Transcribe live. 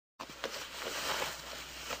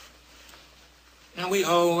Now, we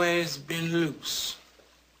always been loose.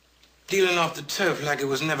 Dealing off the turf like it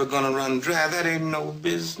was never gonna run dry, that ain't no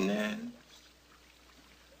business.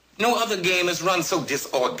 No other game is run so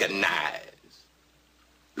disorganized.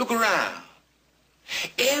 Look around.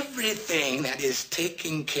 Everything that is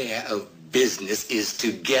taking care of business is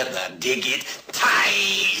together. Dig it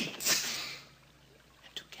tight.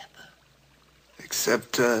 And together.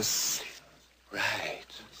 Except us. Right.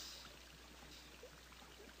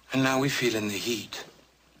 And now we feeling the heat.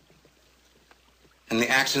 And the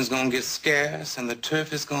action's gonna get scarce, and the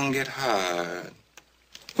turf is gonna get hard.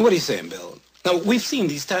 What are you saying, Bill? Now, we've seen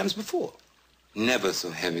these times before. Never so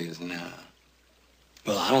heavy as now.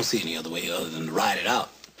 Well, I don't see any other way other than to ride it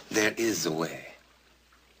out. There is a way.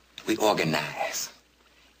 We organize.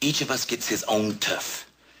 Each of us gets his own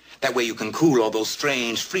turf. That way you can cool all those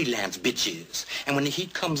strange freelance bitches. And when the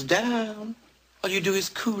heat comes down, all you do is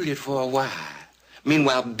cool it for a while.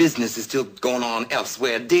 Meanwhile, business is still going on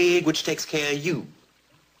elsewhere. Dig, which takes care of you.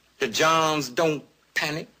 The Johns don't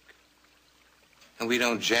panic, and we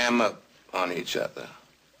don't jam up on each other.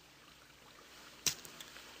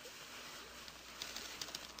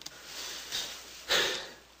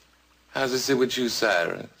 How's it sit with you,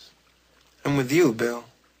 Cyrus? I'm with you, Bill.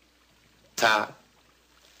 Top.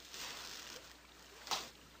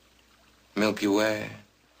 Milky Way.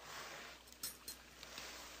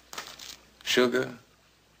 Sugar.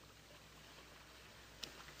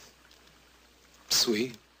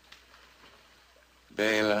 Sweet.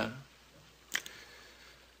 Baylor.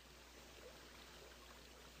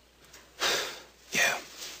 Yeah.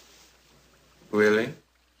 Willie.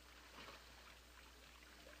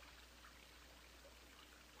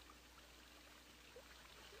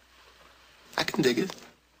 I can dig it.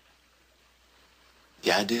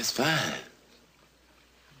 The idea's fine.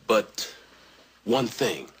 But one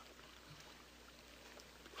thing.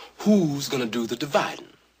 Who's gonna do the dividing?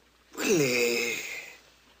 Willie.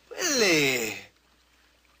 The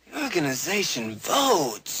organization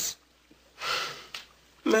votes.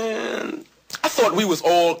 Man, I thought we was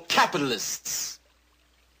all capitalists.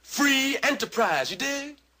 Free enterprise, you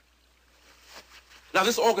dig? Now,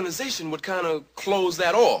 this organization would kind of close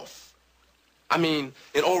that off. I mean,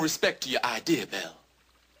 in all respect to your idea, Bell.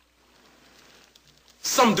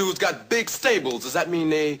 Some dudes got big stables. Does that mean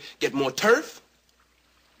they get more turf?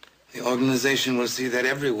 The organization will see that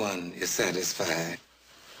everyone is satisfied.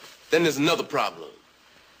 Then there's another problem.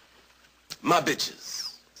 My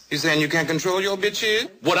bitches. You saying you can't control your bitches?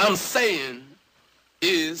 What I'm saying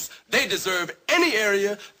is they deserve any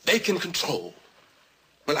area they can control.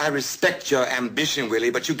 Well, I respect your ambition, Willie,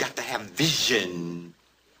 but you got to have vision.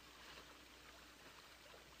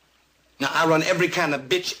 Now, I run every kind of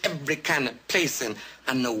bitch, every kind of place, and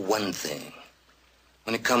I know one thing.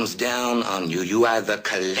 When it comes down on you, you either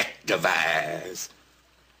collectivize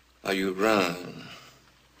or you run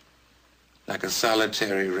like a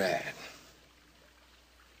solitary rat.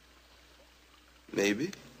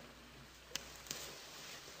 Maybe.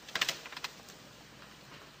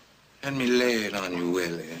 Let me lay it on you,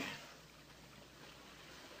 Willie.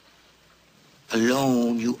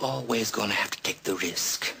 Alone, you always gonna have to take the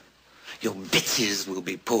risk. Your bitches will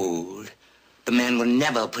be pulled. The man will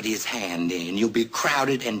never put his hand in. You'll be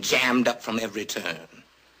crowded and jammed up from every turn.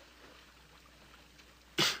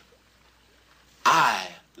 I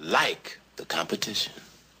like the competition.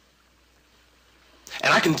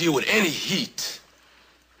 And I can deal with any heat.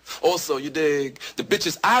 Also, you dig, the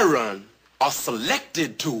bitches I run are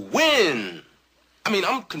selected to win. I mean,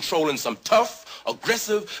 I'm controlling some tough,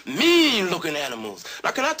 aggressive, mean-looking animals.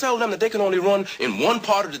 Now, can I tell them that they can only run in one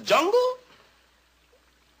part of the jungle?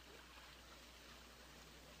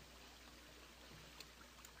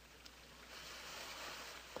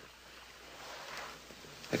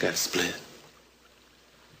 I got to split.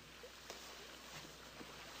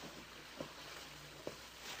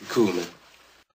 You cool, man?